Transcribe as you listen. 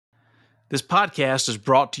This podcast is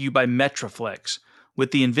brought to you by Metroflex.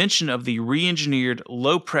 With the invention of the re-engineered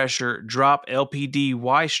low-pressure drop LPD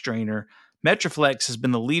Y strainer, Metroflex has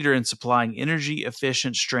been the leader in supplying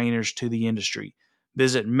energy-efficient strainers to the industry.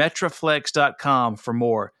 Visit Metroflex.com for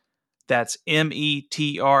more. That's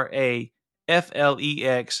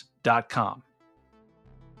Metraflex.com.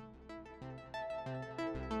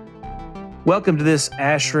 Welcome to this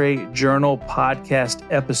ASHRAE Journal podcast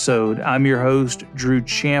episode. I'm your host, Drew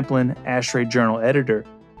Champlin, ASHRAE Journal editor.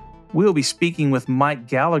 We'll be speaking with Mike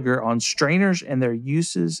Gallagher on strainers and their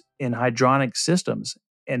uses in hydronic systems.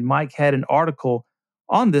 And Mike had an article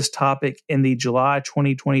on this topic in the July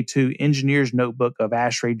 2022 Engineer's Notebook of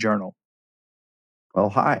ASHRAE Journal. Well,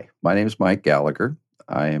 hi, my name is Mike Gallagher.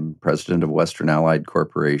 I am president of Western Allied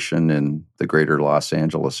Corporation in the greater Los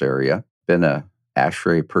Angeles area. Been a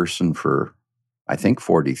ASHRAE person for, I think,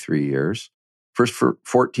 43 years. First, for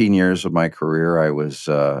 14 years of my career, I was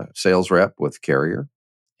a sales rep with Carrier.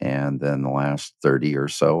 And then the last 30 or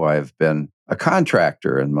so, I've been a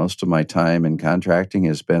contractor. And most of my time in contracting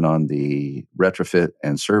has been on the retrofit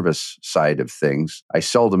and service side of things. I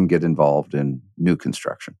seldom get involved in new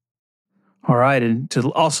construction. All right. And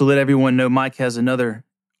to also let everyone know, Mike has another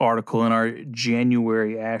article in our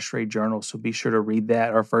January ASHRAE Journal, so be sure to read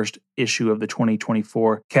that, our first issue of the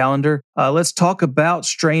 2024 calendar. Let's talk about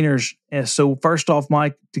strainers. So first off,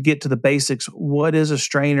 Mike, to get to the basics, what is a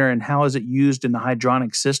strainer and how is it used in the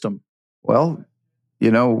hydronic system? Well,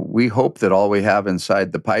 we hope that all we have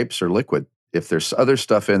inside the pipes are liquid. If there's other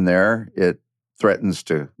stuff in there, it threatens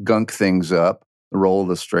to gunk things up. The role of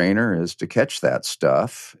the strainer is to catch that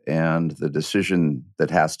stuff, and the decision that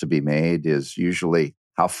has to be made is usually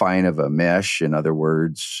how fine of a mesh, in other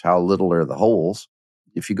words, how little are the holes.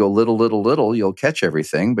 If you go little, you'll catch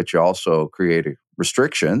everything, but you also create a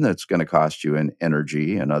restriction that's going to cost you in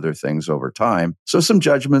energy and other things over time. So some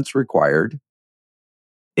judgment's required.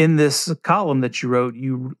 In this column that you wrote,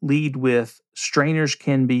 you lead with strainers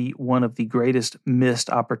can be one of the greatest missed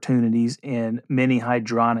opportunities in many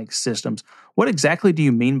hydronic systems. What exactly do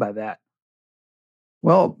you mean by that?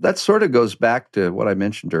 Well, that sort of goes back to what I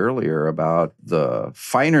mentioned earlier about the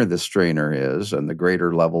finer the strainer is and the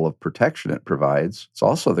greater level of protection it provides. It's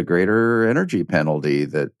also the greater energy penalty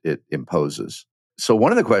that it imposes. So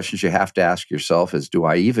one of the questions you have to ask yourself is, do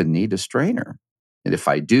I even need a strainer? And if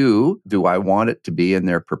I do I want it to be in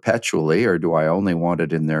there perpetually, or do I only want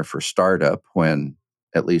it in there for startup when,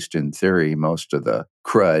 at least in theory, most of the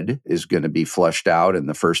crud is going to be flushed out in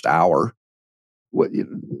the first hour?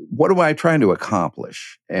 What am I trying to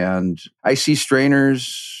accomplish? And I see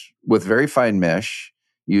strainers with very fine mesh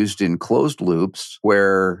used in closed loops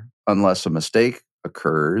where, unless a mistake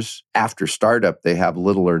occurs, after startup, they have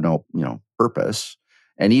little or no, purpose.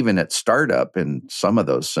 And even at startup, in some of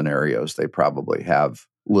those scenarios, they probably have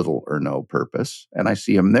little or no purpose. And I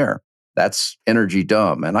see them there. That's energy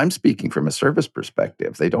dumb. And I'm speaking from a service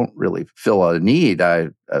perspective. They don't really fill a need.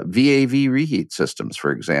 VAV reheat systems,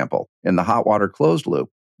 for example, in the hot water closed loop.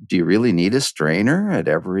 Do you really need a strainer at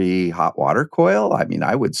every hot water coil? I mean,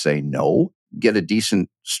 I would say no. Get a decent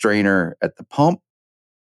strainer at the pump.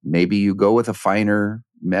 Maybe you go with a finer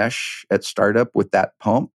mesh at startup with that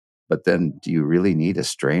pump. But then do you really need a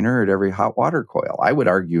strainer at every hot water coil? I would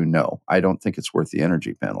argue no. I don't think it's worth the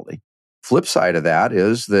energy penalty. Flip side of that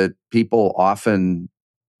is that people often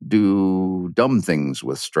do dumb things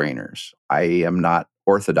with strainers. I am not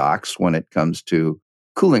orthodox when it comes to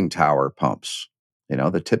cooling tower pumps.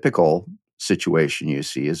 The typical situation you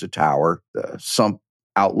see is a tower, the sump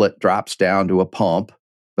outlet drops down to a pump,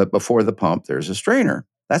 but before the pump, there's a strainer.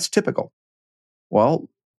 That's typical.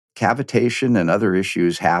 Well, cavitation and other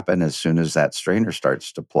issues happen as soon as that strainer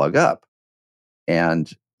starts to plug up.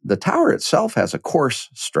 And the tower itself has a coarse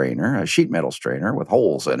strainer, a sheet metal strainer with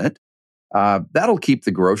holes in it. That'll keep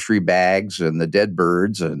the grocery bags and the dead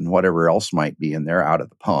birds and whatever else might be in there out of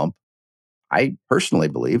the pump. I personally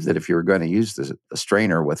believe that if you're going to use the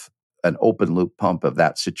strainer with an open loop pump of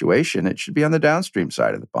that situation, it should be on the downstream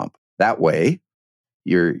side of the pump. That way,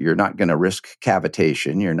 you're not going to risk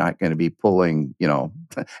cavitation. You're not going to be pulling,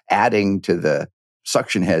 adding to the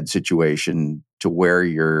suction head situation to where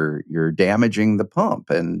you're damaging the pump.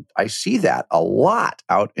 And I see that a lot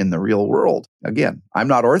out in the real world. Again, I'm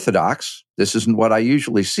not orthodox. This isn't what I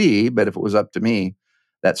usually see, but if it was up to me,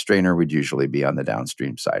 that strainer would usually be on the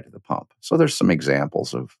downstream side of the pump. So there's some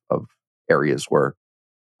examples of areas where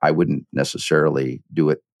I wouldn't necessarily do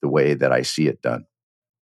it the way that I see it done.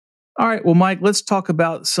 All right. Well, Mike, let's talk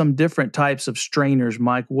about some different types of strainers.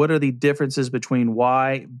 Mike, what are the differences between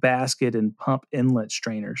Y, basket, and pump inlet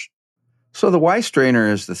strainers? So the Y strainer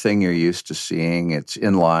is the thing you're used to seeing. It's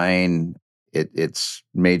inline. Its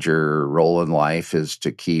major role in life is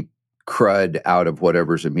to keep crud out of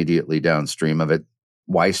whatever's immediately downstream of it.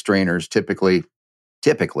 Y strainers typically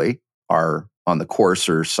are on the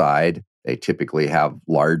coarser side. They typically have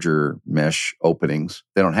larger mesh openings.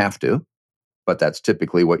 They don't have to, but that's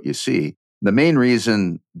typically what you see. The main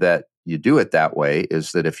reason that you do it that way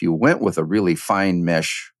is that if you went with a really fine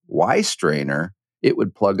mesh Y strainer, it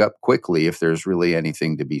would plug up quickly if there's really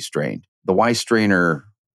anything to be strained. The Y strainer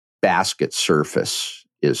basket surface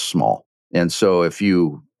is small. And so if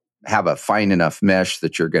you have a fine enough mesh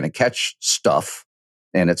that you're going to catch stuff,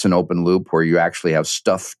 and it's an open loop where you actually have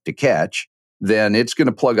stuff to catch, then it's going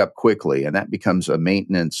to plug up quickly, and that becomes a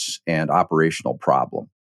maintenance and operational problem.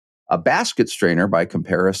 A basket strainer, by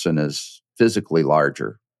comparison, is physically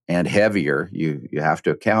larger and heavier. You have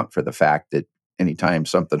to account for the fact that anytime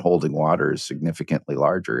something holding water is significantly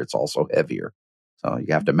larger, it's also heavier. So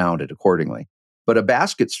you have to mount it accordingly. But a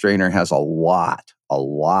basket strainer has a lot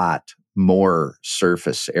more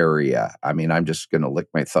surface area. I mean, I'm just going to lick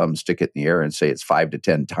my thumb, stick it in the air, and say it's 5 to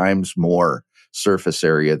 10 times more surface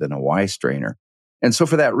area than a Y strainer. And so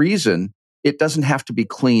for that reason, it doesn't have to be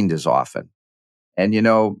cleaned as often. And,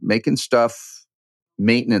 making stuff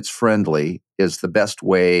maintenance friendly is the best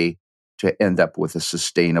way to end up with a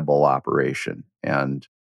sustainable operation. And,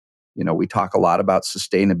 we talk a lot about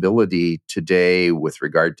sustainability today with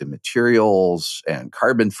regard to materials and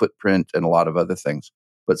carbon footprint and a lot of other things.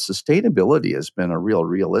 But sustainability has been a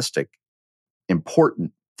realistic,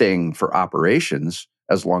 important thing for operations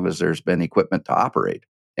as long as there's been equipment to operate.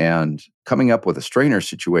 And coming up with a strainer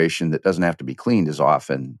situation that doesn't have to be cleaned as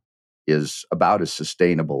often is about as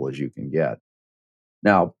sustainable as you can get.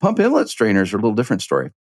 Now, pump inlet strainers are a little different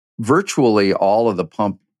story. Virtually all of the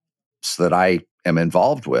pumps that I am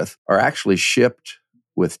involved with are actually shipped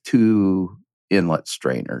with 2 inlet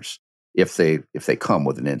strainers if they come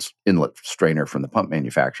with an inlet strainer from the pump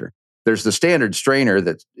manufacturer. There's the standard strainer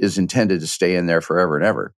that is intended to stay in there forever and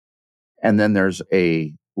ever. And then there's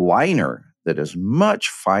a liner that is much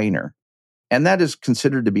finer, and that is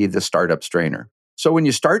considered to be the startup strainer. So when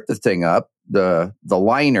you start the thing up, the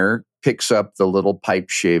liner picks up the little pipe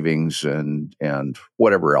shavings and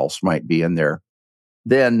whatever else might be in there.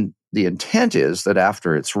 Then the intent is that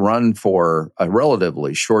after it's run for a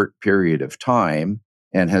relatively short period of time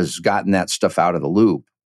and has gotten that stuff out of the loop,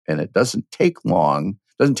 and it doesn't take long,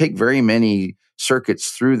 doesn't take very many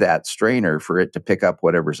circuits through that strainer for it to pick up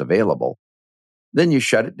whatever's available, then you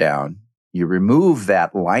shut it down, you remove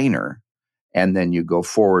that liner, and then you go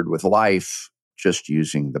forward with life just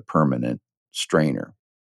using the permanent strainer.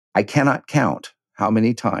 I cannot count how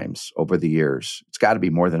many times over the years, it's got to be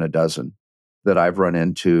more than a dozen, that I've run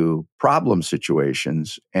into problem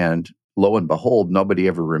situations, and lo and behold, nobody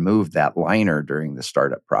ever removed that liner during the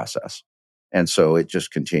startup process. And so it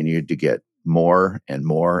just continued to get more and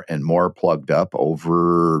more and more plugged up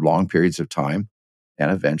over long periods of time.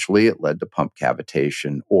 And eventually it led to pump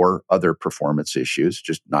cavitation or other performance issues,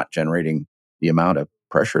 just not generating the amount of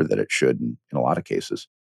pressure that it should in a lot of cases.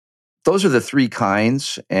 Those are the 3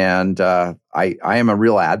 kinds. And I am a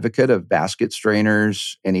real advocate of basket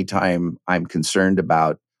strainers anytime I'm concerned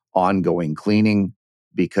about ongoing cleaning,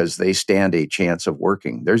 because they stand a chance of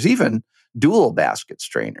working. There's even dual basket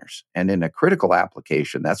strainers. And in a critical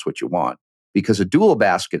application, that's what you want, because a dual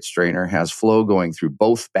basket strainer has flow going through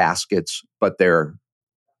both baskets, but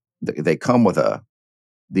they come with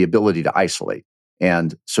the ability to isolate.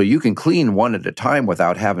 And so you can clean one at a time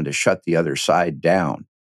without having to shut the other side down.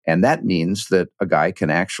 And that means that a guy can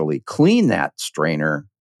actually clean that strainer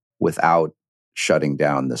without shutting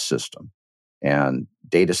down the system. And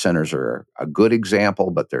data centers are a good example,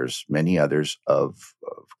 but there's many others of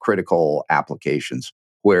critical applications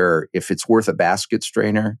where if it's worth a basket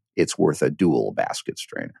strainer, it's worth a dual basket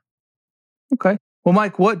strainer. Okay. Well,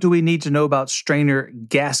 Mike, what do we need to know about strainer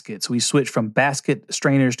gaskets? We switch from basket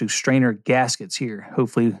strainers to strainer gaskets here.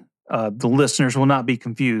 Hopefully, the listeners will not be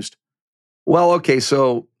confused. Well, okay,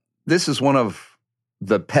 so this is one of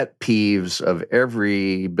the pet peeves of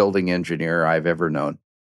every building engineer I've ever known.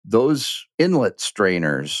 Those inlet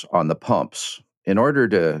strainers on the pumps, in order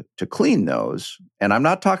to clean those, and I'm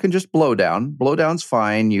not talking just blowdown. Blowdown's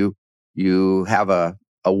fine. You have a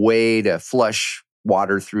way to flush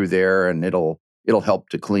water through there, and it'll help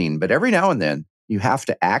to clean. But every now and then, you have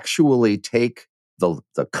to actually take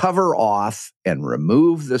the cover off and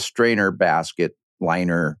remove the strainer basket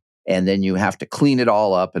liner, and then you have to clean it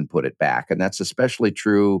all up and put it back. And that's especially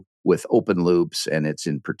true with open loops, and it's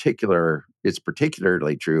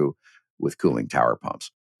particularly true with cooling tower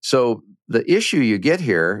pumps. So the issue you get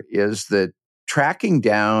here is that tracking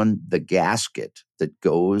down the gasket that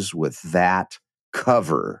goes with that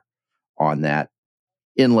cover on that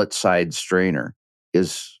inlet side strainer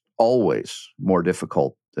is always more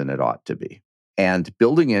difficult than it ought to be. And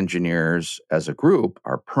building engineers as a group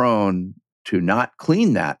are prone to not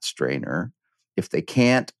clean that strainer if they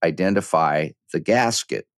can't identify the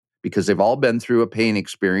gasket, because they've all been through a pain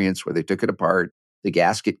experience where they took it apart, the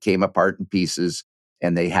gasket came apart in pieces,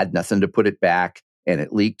 and they had nothing to put it back, and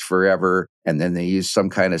it leaked forever. And then they used some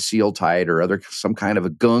kind of seal tight or some kind of a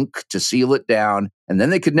gunk to seal it down. And then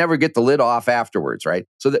they could never get the lid off afterwards, right?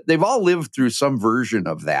 So they've all lived through some version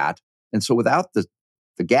of that. And so without the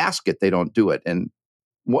gasket, they don't do it. And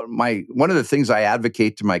one of the things I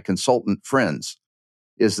advocate to my consultant friends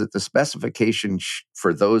is that the specification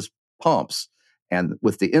for those pumps and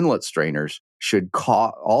with the inlet strainers should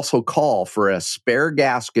also call for a spare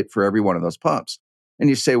gasket for every one of those pumps. And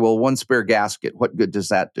you say, well, one spare gasket, what good does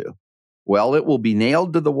that do? Well, it will be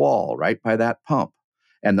nailed to the wall right by that pump.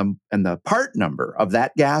 And the part number of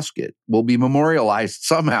that gasket will be memorialized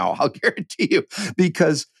somehow, I'll guarantee you,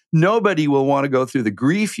 because nobody will want to go through the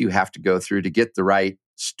grief you have to go through to get the right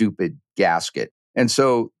stupid gasket. And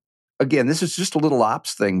so, again, this is just a little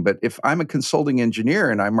ops thing, but if I'm a consulting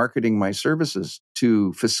engineer and I'm marketing my services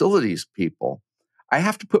to facilities people, I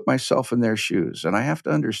have to put myself in their shoes and I have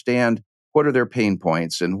to understand what are their pain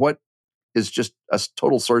points and what is just a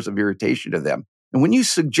total source of irritation to them. And when you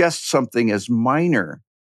suggest something as minor,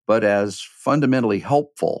 but as fundamentally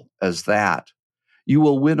helpful as that, you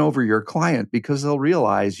will win over your client because they'll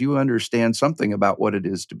realize you understand something about what it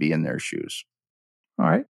is to be in their shoes. All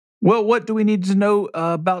right. Well, what do we need to know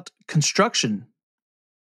about construction?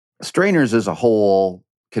 Strainers as a whole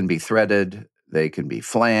can be threaded, they can be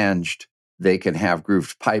flanged, they can have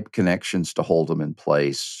grooved pipe connections to hold them in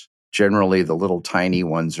place. Generally, the little tiny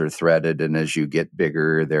ones are threaded, and as you get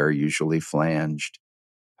bigger, they're usually flanged.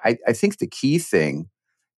 I think the key thing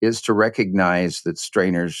is to recognize that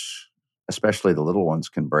strainers, especially the little ones,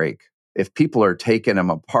 can break. If people are taking them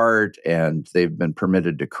apart and they've been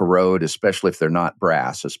permitted to corrode, especially if they're not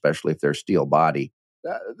brass, especially if they're steel body,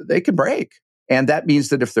 they can break. And that means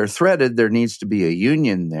that if they're threaded, there needs to be a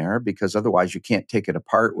union there because otherwise you can't take it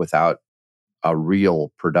apart without a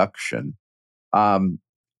real production. And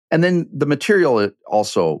then the material it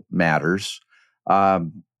also matters.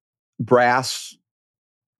 Brass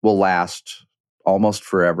will last almost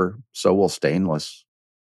forever, so will stainless.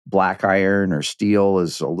 Black iron or steel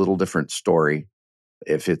is a little different story.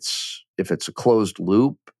 If it's a closed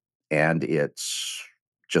loop and it's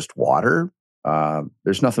just water,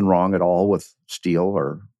 there's nothing wrong at all with steel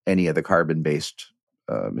or any of the carbon-based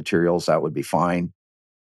materials. That would be fine.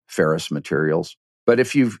 Ferrous materials. But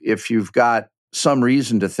if you've got some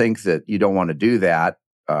reason to think that you don't want to do that,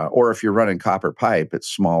 or if you're running copper pipe, it's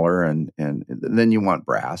smaller, and then you want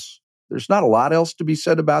brass. There's not a lot else to be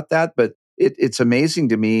said about that, but it's amazing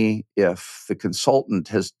to me if the consultant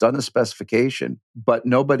has done a specification, but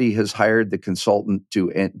nobody has hired the consultant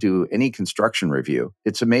to do any construction review.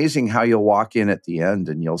 It's amazing how you'll walk in at the end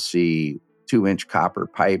and you'll see 2-inch copper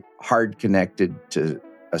pipe hard connected to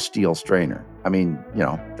a steel strainer. I mean,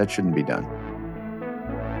 that shouldn't be done.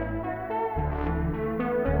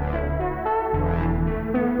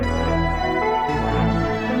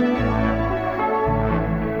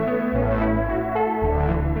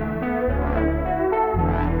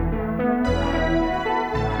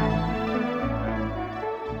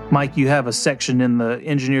 Mike, you have a section in the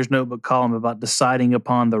Engineer's Notebook column about deciding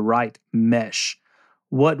upon the right mesh.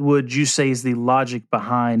 What would you say is the logic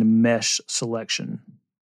behind mesh selection?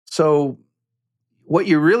 So what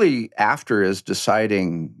you're really after is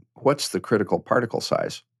deciding what's the critical particle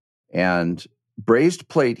size. And brazed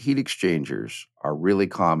plate heat exchangers are really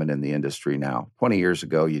common in the industry now. 20 years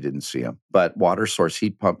ago, you didn't see them. But water source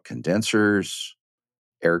heat pump condensers,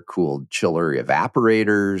 air-cooled chiller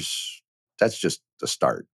evaporators, that's just the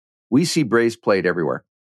start. We see brazed plate everywhere.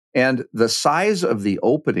 And the size of the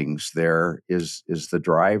openings there is the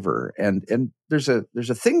driver. And there's a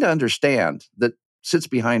thing to understand that sits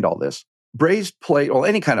behind all this. Brazed plate, well,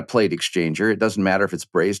 any kind of plate exchanger, it doesn't matter if it's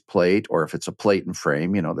brazed plate or if it's a plate and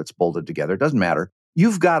frame, that's bolted together, it doesn't matter.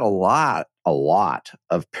 You've got a lot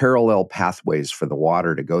of parallel pathways for the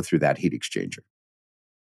water to go through that heat exchanger.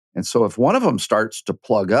 And so if one of them starts to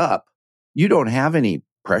plug up, you don't have any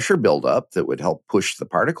pressure buildup that would help push the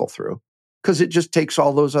particle through because it just takes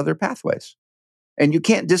all those other pathways. And you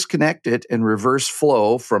can't disconnect it and reverse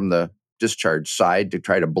flow from the discharge side to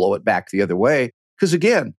try to blow it back the other way. Because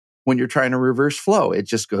again, when you're trying to reverse flow, it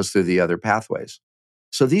just goes through the other pathways.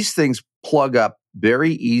 So these things plug up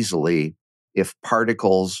very easily if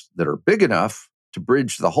particles that are big enough to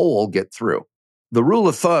bridge the hole get through. The rule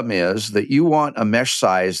of thumb is that you want a mesh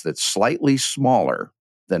size that's slightly smaller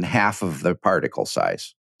than half of the particle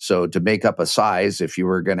size. So to make up a size, if you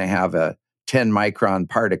were going to have a 10 micron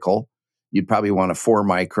particle, you'd probably want a 4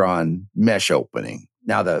 micron mesh opening.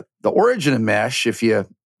 Now, the origin of mesh, if you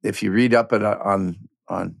read up on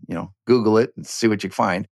Google it and see what you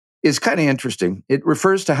find, is kind of interesting. It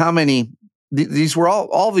refers to how many, these were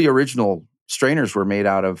all the original strainers were made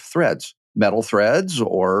out of threads, metal threads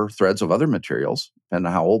or threads of other materials, depending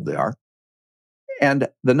on how old they are. And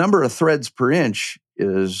the number of threads per inch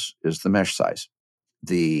is the mesh size.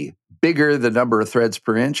 The bigger the number of threads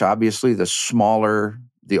per inch, obviously, the smaller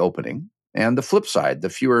the opening. And the flip side, the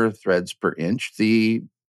fewer threads per inch, the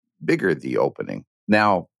bigger the opening.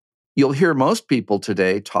 Now, you'll hear most people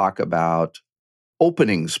today talk about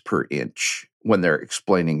openings per inch when they're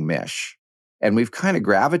explaining mesh. And we've kind of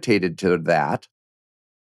gravitated to that.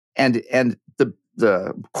 And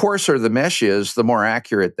the coarser the mesh is, the more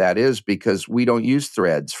accurate that is, because we don't use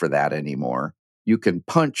threads for that anymore. You can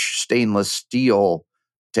punch stainless steel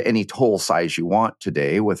to any hole size you want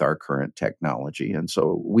today with our current technology. And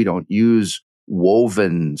so we don't use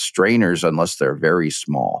woven strainers unless they're very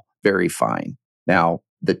small, very fine. Now,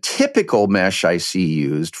 the typical mesh I see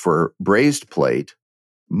used for brazed plate,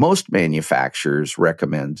 most manufacturers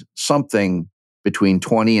recommend something between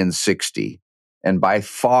 20 and 60. And by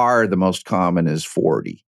far, the most common is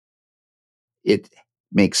 40. It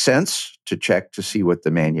makes sense to check to see what the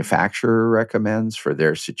manufacturer recommends for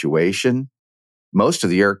their situation. Most of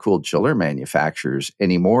the air-cooled chiller manufacturers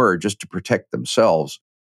anymore, just to protect themselves,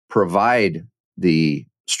 provide the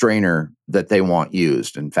strainer that they want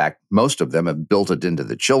used. In fact, most of them have built it into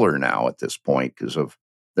the chiller now at this point because of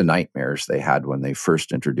the nightmares they had when they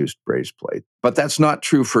first introduced brazed plate. But that's not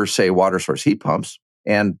true for, say, water source heat pumps.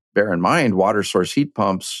 And bear in mind, water source heat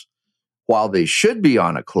pumps, while they should be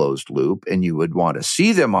on a closed loop, and you would want to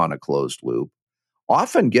see them on a closed loop,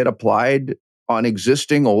 often get applied on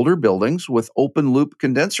existing older buildings with open loop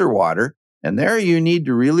condenser water. And there you need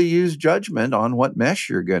to really use judgment on what mesh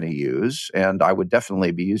you're going to use. And I would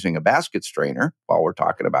definitely be using a basket strainer while we're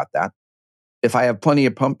talking about that. If I have plenty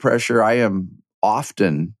of pump pressure, I am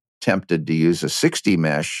often tempted to use a 60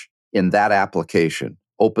 mesh in that application,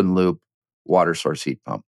 open loop water source heat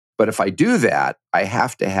pump. But if I do that, I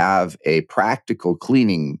have to have a practical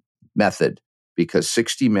cleaning method because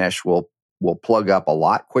 60 mesh will plug up a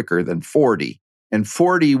lot quicker than 40. And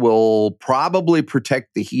 40 will probably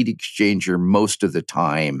protect the heat exchanger most of the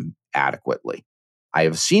time adequately. I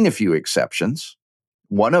have seen a few exceptions.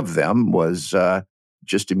 One of them was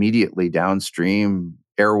just immediately downstream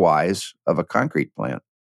airwise of a concrete plant.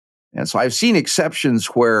 And so I've seen exceptions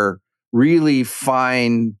where really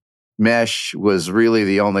fine mesh was really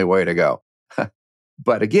the only way to go.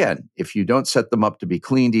 But again, if you don't set them up to be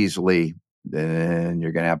cleaned easily, then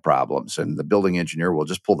you're going to have problems. And the building engineer will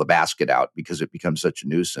just pull the basket out because it becomes such a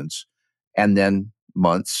nuisance. And then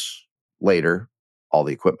months later, all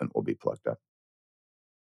the equipment will be plugged up.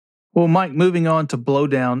 Well, Mike, moving on to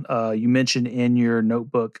blowdown, you mentioned in your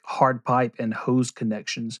notebook hard pipe and hose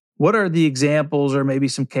connections. What are the examples or maybe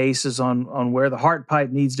some cases on where the hard pipe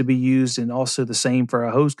needs to be used and also the same for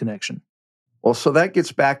a hose connection? Well, so that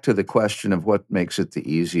gets back to the question of what makes it the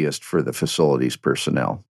easiest for the facilities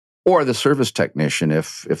personnel or the service technician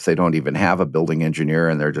if they don't even have a building engineer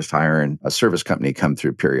and they're just hiring a service company come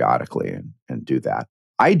through periodically and do that.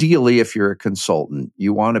 Ideally, if you're a consultant,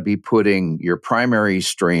 you want to be putting your primary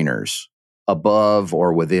strainers above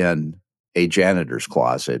or within a janitor's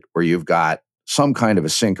closet where you've got some kind of a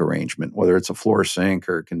sink arrangement, whether it's a floor sink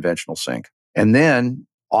or a conventional sink. And then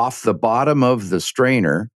off the bottom of the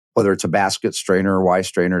strainer, whether it's a basket strainer or Y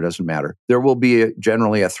strainer, doesn't matter, there will be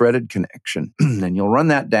generally a threaded connection. And you'll run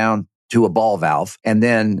that down to a ball valve. And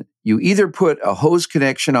then you either put a hose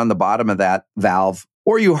connection on the bottom of that valve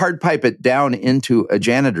or you hard pipe it down into a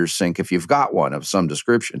janitor's sink if you've got one of some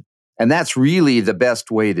description. And that's really the best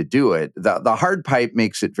way to do it. The hard pipe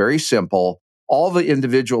makes it very simple. All the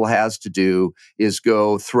individual has to do is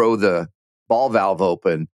go throw the ball valve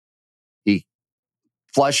open. He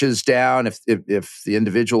flushes down. If the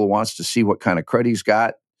individual wants to see what kind of crud he's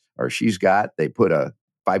got or she's got, they put a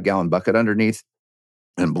 5-gallon bucket underneath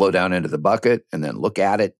and blow down into the bucket and then look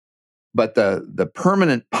at it. But the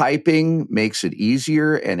permanent piping makes it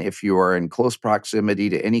easier. And if you are in close proximity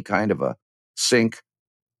to any kind of a sink,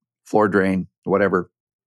 floor drain, whatever,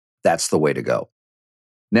 that's the way to go.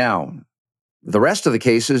 Now, the rest of the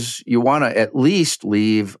cases, you want to at least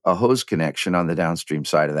leave a hose connection on the downstream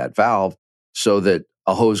side of that valve so that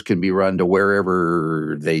a hose can be run to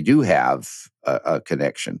wherever they do have a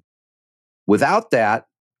connection. Without that,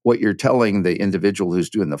 what you're telling the individual who's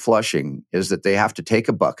doing the flushing is that they have to take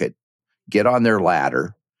a bucket, get on their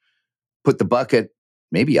ladder, put the bucket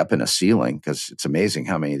maybe up in a ceiling, because it's amazing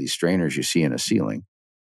how many of these strainers you see in a ceiling.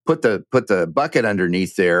 Put the bucket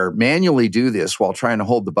underneath there, manually do this while trying to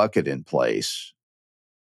hold the bucket in place.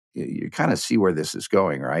 You kind of see where this is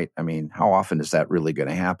going, right? I mean, how often is that really going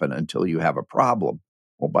to happen until you have a problem?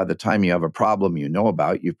 Well, by the time you have a problem you know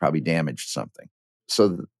about, you've probably damaged something.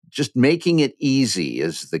 So just making it easy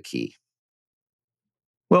is the key.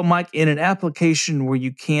 Well, Mike, in an application where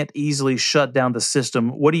you can't easily shut down the system,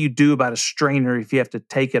 what do you do about a strainer if you have to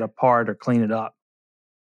take it apart or clean it up?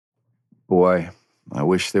 Boy, I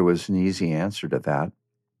wish there was an easy answer to that,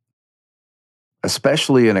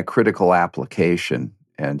 especially in a critical application.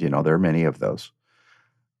 And, there are many of those.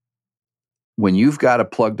 When you've got a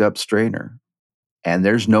plugged up strainer and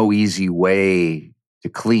there's no easy way to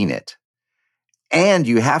clean it, and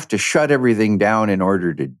you have to shut everything down in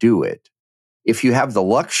order to do it, if you have the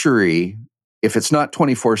luxury, if it's not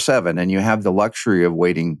 24/7 and you have the luxury of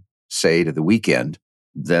waiting, say, to the weekend,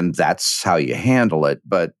 then that's how you handle it.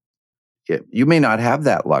 But you may not have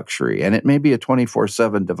that luxury, and it may be a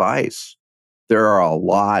 24/7 device. There are a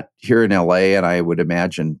lot here in LA, and I would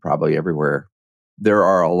imagine probably everywhere. There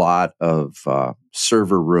are a lot of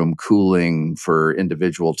server room cooling for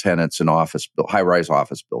individual tenants in high-rise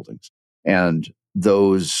office buildings. And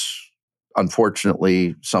those,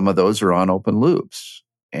 unfortunately, some of those are on open loops.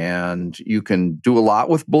 And you can do a lot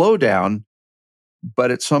with blowdown,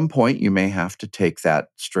 but at some point you may have to take that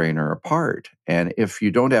strainer apart. And if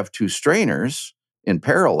you don't have two strainers in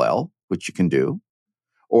parallel, which you can do,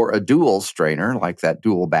 or a dual strainer like that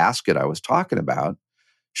dual basket I was talking about,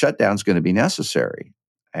 shutdown's going to be necessary.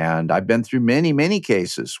 And I've been through many, many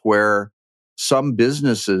cases where some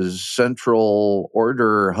businesses' central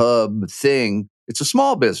order hub thing, it's a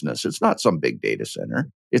small business. It's not some big data center.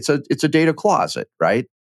 It's a data closet, right?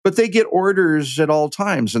 But they get orders at all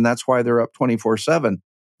times, and that's why they're up 24/7.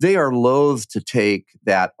 They are loath to take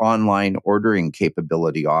that online ordering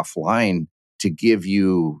capability offline to give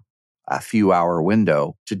you a few hour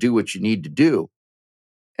window to do what you need to do.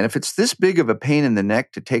 And if it's this big of a pain in the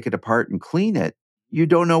neck to take it apart and clean it, you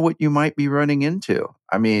don't know what you might be running into.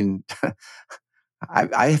 I mean,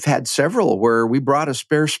 I've had several where we brought a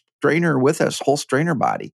spare strainer with us, whole strainer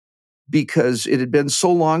body, because it had been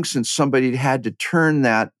so long since somebody had to turn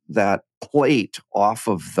that plate off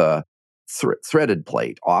of the threaded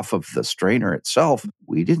plate off of the strainer itself.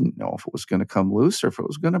 We didn't know if it was going to come loose or if it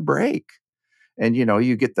was going to break. And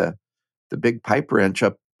you get the big pipe wrench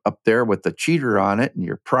up there with the cheater on it, and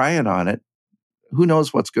you're prying on it. Who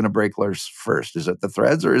knows what's going to break loose first? Is it the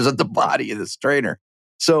threads or is it the body of the strainer?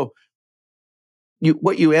 So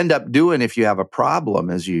what you end up doing if you have a problem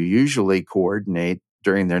is you usually coordinate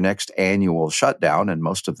during their next annual shutdown, and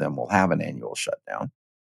most of them will have an annual shutdown.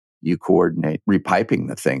 You coordinate repiping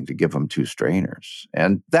the thing to give them two strainers.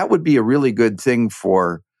 And that would be a really good thing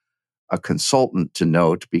for a consultant to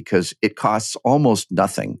note, because it costs almost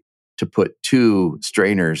nothing to put two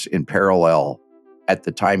strainers in parallel at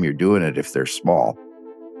the time you're doing it if they're small.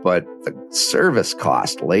 But the service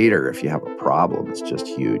cost later, if you have a problem, is just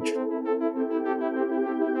huge.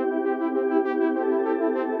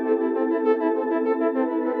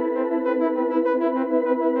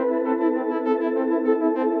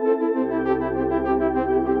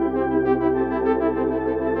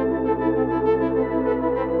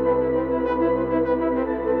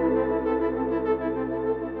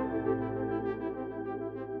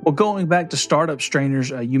 Well, going back to startup strainers,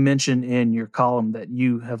 you mentioned in your column that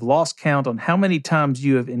you have lost count on how many times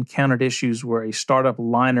you have encountered issues where a startup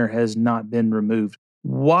liner has not been removed.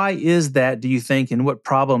 Why is that, do you think, and what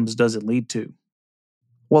problems does it lead to?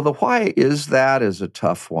 Well, the why is that is a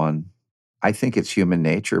tough one. I think it's human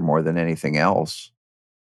nature more than anything else.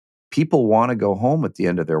 People want to go home at the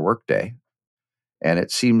end of their workday, and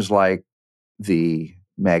it seems like the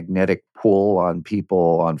magnetic pull on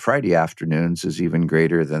people on Friday afternoons is even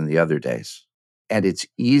greater than the other days. And it's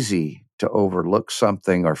easy to overlook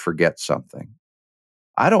something or forget something.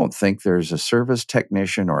 I don't think there's a service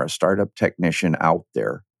technician or a startup technician out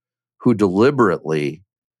there who deliberately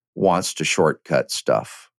wants to shortcut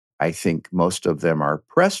stuff. I think most of them are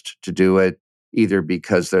pressed to do it, either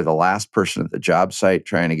because they're the last person at the job site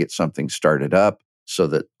trying to get something started up so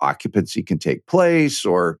that occupancy can take place,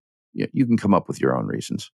 or you can come up with your own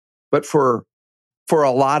reasons. But for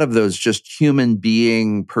a lot of those just human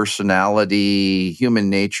being, personality, human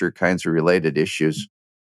nature kinds of related issues,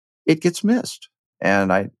 it gets missed.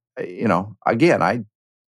 And I've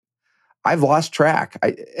lost track.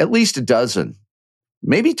 At least a dozen,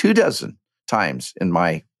 maybe 24 times in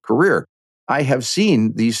my career, I have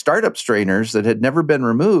seen these startup strainers that had never been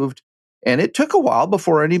removed, and it took a while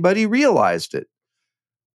before anybody realized it.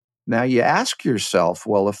 Now you ask yourself,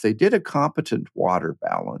 well, if they did a competent water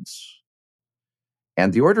balance,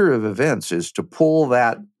 and the order of events is to pull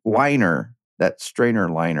that liner, that strainer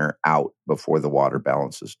liner out before the water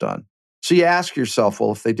balance is done. So you ask yourself,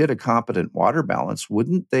 well, if they did a competent water balance,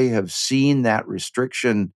 wouldn't they have seen that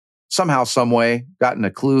restriction somehow, some way, gotten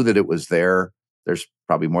a clue that it was there? There's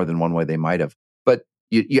probably more than one way they might have. But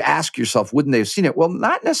you ask yourself, wouldn't they have seen it? Well,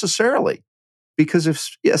 not necessarily, because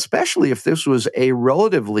especially if this was a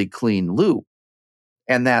relatively clean loop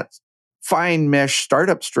and that fine mesh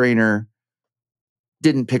startup strainer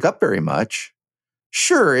didn't pick up very much,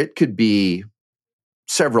 sure, it could be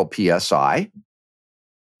several PSI,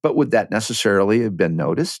 but would that necessarily have been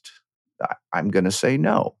noticed? I'm going to say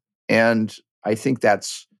no. And I think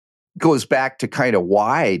that's goes back to kind of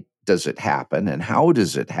why does it happen and how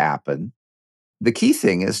does it happen? The key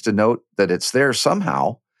thing is to note that it's there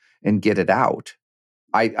somehow and get it out.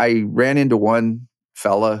 I ran into one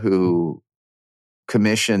fella who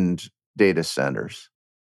commissioned data centers,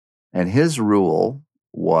 and his rule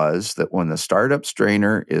was that when the startup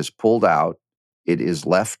strainer is pulled out, it is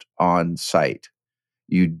left on site.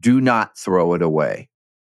 You do not throw it away.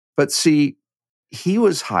 But see, he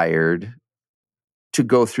was hired to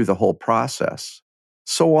go through the whole process.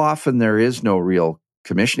 So often there is no real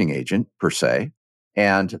commissioning agent per se.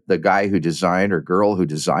 And the guy who designed or girl who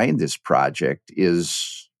designed this project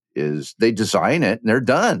is they design it and they're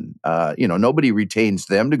done. Nobody retains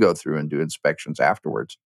them to go through and do inspections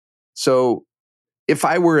afterwards. So if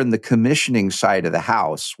I were in the commissioning side of the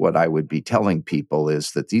house, what I would be telling people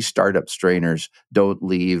is that these startup strainers don't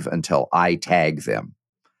leave until I tag them,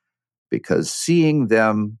 because seeing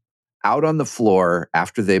them out on the floor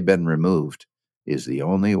after they've been removed is the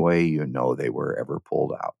only way you know they were ever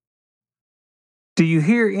pulled out. Do you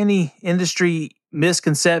hear any industry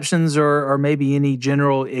misconceptions or maybe any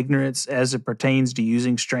general ignorance as it pertains to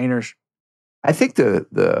using strainers? I think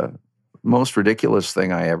the most ridiculous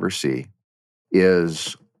thing I ever see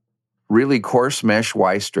is really coarse mesh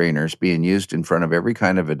Y strainers being used in front of every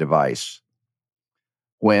kind of a device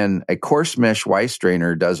when a coarse mesh Y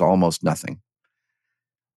strainer does almost nothing.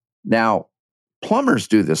 Now, plumbers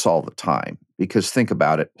do this all the time because think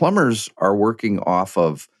about it. Plumbers are working off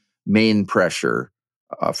of main pressure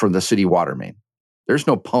from the city water main. There's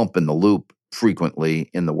no pump in the loop frequently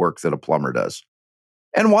in the work that a plumber does.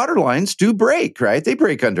 And water lines do break, right? They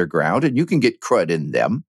break underground and you can get crud in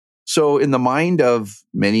them. So in the mind of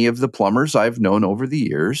many of the plumbers I've known over the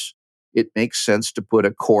years, it makes sense to put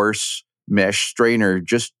a coarse mesh strainer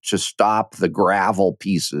just to stop the gravel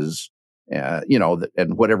pieces,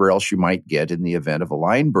 and whatever else you might get in the event of a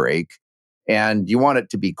line break. And you want it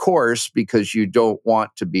to be coarse because you don't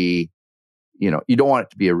want it to be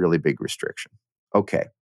a really big restriction. Okay.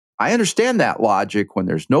 I understand that logic when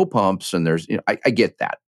there's no pumps and I get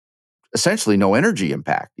that. Essentially no energy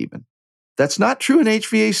impact even. That's not true in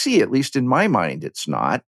HVAC, at least in my mind, it's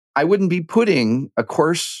not. I wouldn't be putting a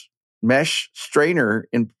coarse mesh strainer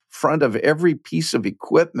in front of every piece of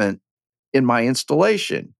equipment in my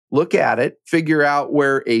installation. Look at it, figure out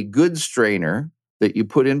where a good strainer that you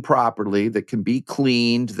put in properly, that can be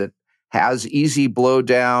cleaned, that has easy blow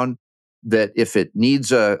down, that if it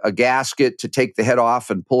needs a gasket to take the head off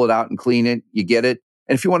and pull it out and clean it, you get it.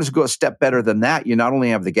 And if you want to go a step better than that, you not only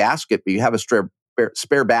have the gasket, but you have a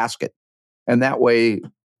spare basket. And that way,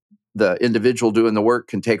 the individual doing the work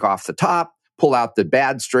can take off the top, pull out the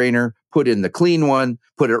bad strainer, put in the clean one,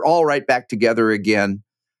 put it all right back together again.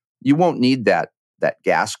 You won't need that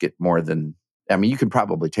gasket more than, you can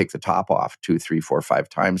probably take the top off 2, 3, 4, 5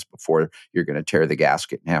 times before you're going to tear the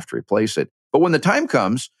gasket and have to replace it. But when the time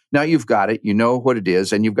comes, now you've got it, you know what it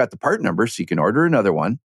is, and you've got the part number so you can order another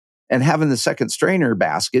one. And having the second strainer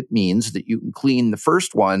basket means that you can clean the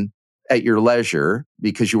first one at your leisure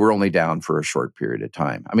because you were only down for a short period of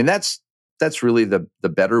time. That's really the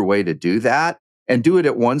better way to do that, and do it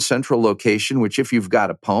at one central location, which if you've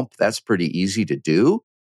got a pump, that's pretty easy to do,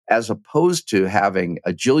 as opposed to having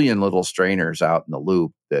a jillion little strainers out in the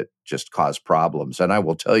loop that just cause problems. And I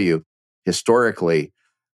will tell you, historically,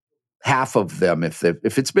 half of them, if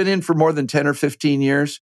it's been in for more than 10 or 15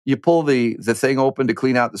 years, you pull the thing open to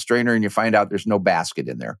clean out the strainer and you find out there's no basket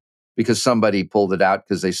in there because somebody pulled it out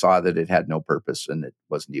because they saw that it had no purpose and it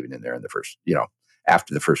wasn't even in there in the first,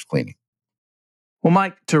 after the first cleaning. Well,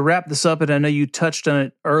 Mike, to wrap this up, and I know you touched on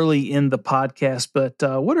it early in the podcast, but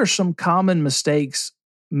what are some common mistakes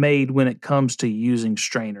made when it comes to using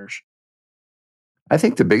strainers? I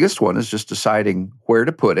think the biggest one is just deciding where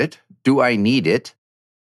to put it. Do I need it?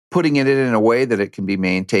 Putting it in a way that it can be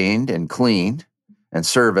maintained and cleaned and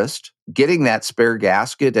serviced. Getting that spare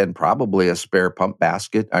gasket and probably a spare a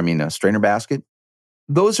strainer basket.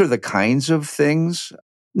 those are the kinds of things.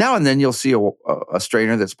 Now and then you'll see a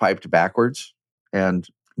strainer that's piped backwards. And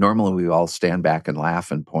normally we all stand back and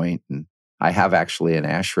laugh and point. And I have actually an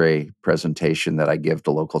ASHRAE presentation that I give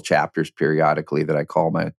to local chapters periodically that I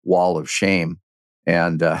call my wall of shame.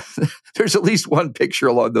 And there's at least one picture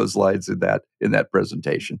along those lines in that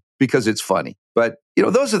presentation because it's funny. But,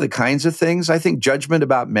 those are the kinds of things. I think judgment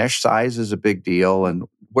about mesh size is a big deal. And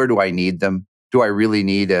where do I need them? Do I really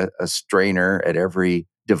need a strainer at every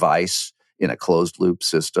device in a closed loop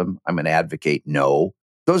system? I'm going to advocate no.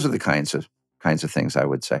 Those are the kinds of things I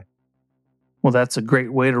would say. Well, that's a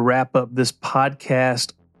great way to wrap up this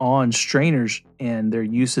podcast on strainers and their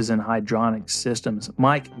uses in hydronic systems.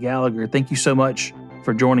 Mike Gallagher, thank you so much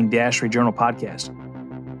for joining the ASHRAE Journal podcast.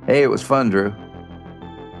 Hey, it was fun, Drew.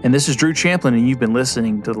 And this is Drew Champlin, and you've been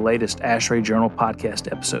listening to the latest ASHRAE Journal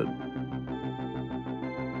podcast episode.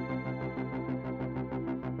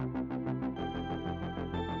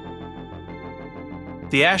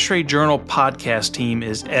 The ASHRAE Journal podcast team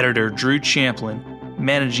is editor Drew Champlin,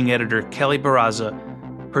 managing editor Kelly Barraza,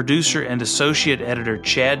 producer and associate editor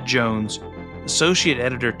Chad Jones, associate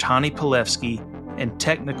editor Tani Pilevsky, and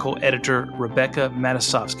technical editor Rebecca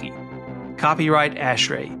Matasovsky. Copyright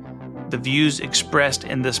ASHRAE. The views expressed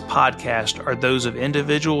in this podcast are those of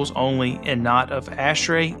individuals only and not of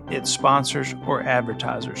ASHRAE, its sponsors, or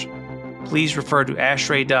advertisers. Please refer to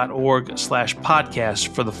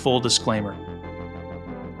ashrae.org/podcast for the full disclaimer.